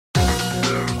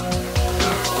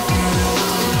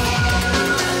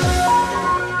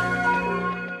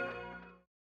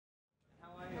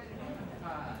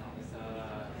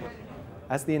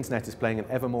As the internet is playing an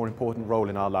ever more important role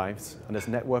in our lives, and as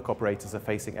network operators are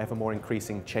facing ever more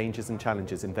increasing changes and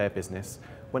challenges in their business,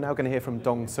 we're now going to hear from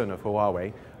Dong Sun of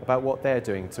Huawei about what they're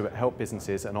doing to help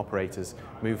businesses and operators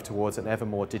move towards an ever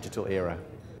more digital era.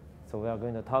 So we are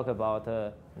going to talk about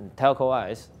telco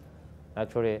OS.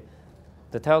 Actually,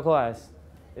 the telco OS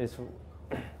is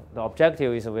the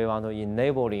objective is we want to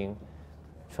enabling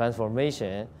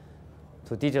transformation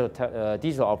to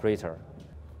digital operator.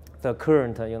 The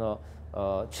current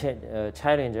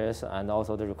challenges and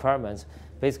also the requirements.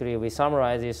 Basically, we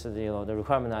summarize this the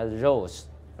requirement as roles,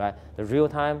 right? The real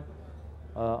time,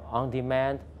 on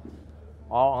demand,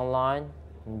 all online,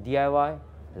 DIY,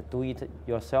 the do it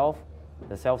yourself,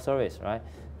 the self service, right,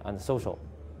 and social.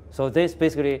 So this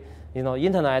basically,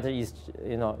 internet is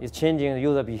is changing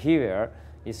user behavior.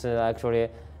 It's actually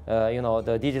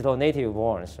the digital native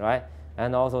ones, right?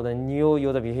 And also the new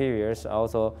user behaviors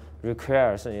also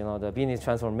requires the business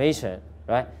transformation,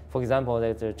 right? For example,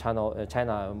 the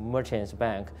China Merchants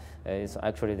Bank is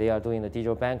actually they are doing the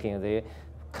digital banking. They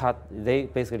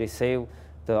basically save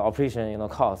the operation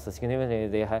costs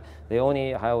significantly. They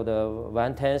only have the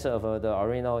 1/10 of the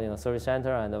original service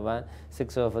center and the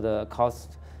 1/6 of the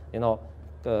cost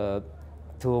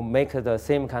to make the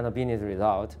same kind of business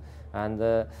result and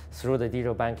through the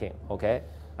digital banking. Okay.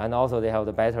 And also they have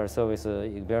the better service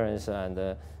experience and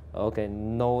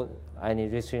no any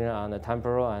restriction on the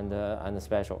temporal and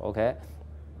special, okay,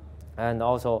 and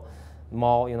also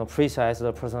more precise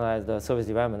personalized service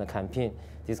development campaign,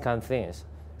 these kind of things.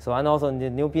 So and also the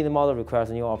new business model requires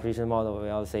a new operation model. We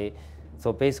all say,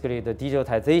 so basically the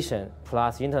digitalization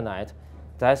plus internet,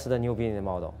 that's the new business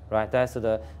model, right? That's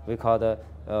we call the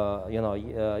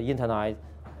internet.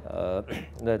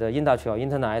 The industrial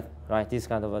internet, right? This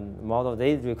kind of a model,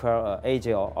 they require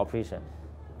agile operation.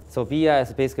 So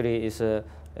BIS basically is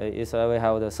we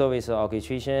have the service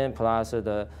orchestration plus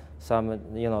some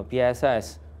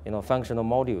BSS functional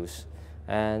modules,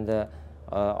 and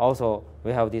also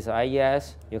we have this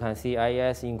IES. You can see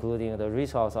IES including the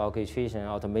resource orchestration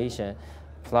automation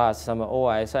plus some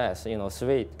OSS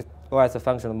suite. OS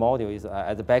functional module is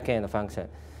at the backend function.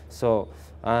 So,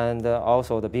 and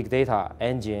also the big data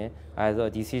engine as a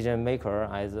decision maker,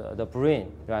 as the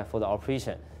brain, right, for the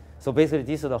operation. So basically,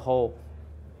 this is the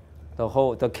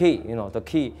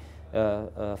key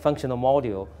functional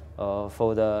module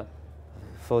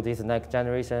for this next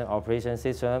generation operation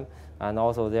system. And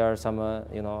also there are some,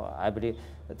 I believe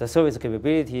the service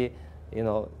capability,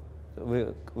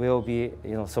 will be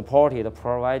supported,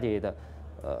 provided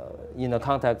in the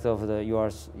context of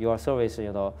your service,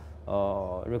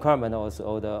 requirement or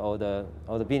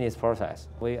the business process.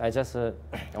 I just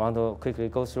want to quickly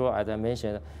go through. As I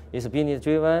mentioned, it's business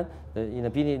driven. In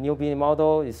the new business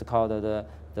model, it's called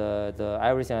the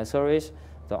everything as service.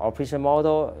 The operation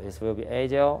model will be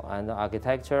agile, and the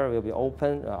architecture will be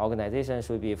open. Organization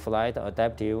should be flat,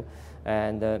 adaptive,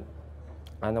 and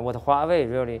what Huawei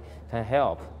really can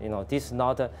help. This is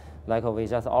not like we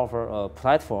just offer a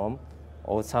platform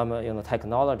or some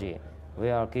technology.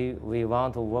 We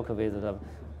want to work with the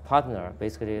partner,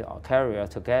 basically carrier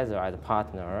together as a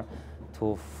partner,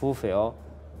 to fulfill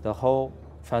the whole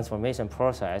transformation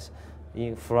process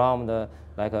from the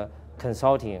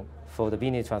consulting for the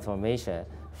business transformation,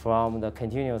 from the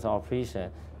continuous operation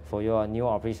for your new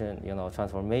operation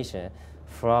transformation,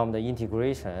 from the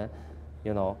integration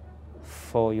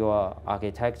for your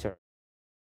architecture.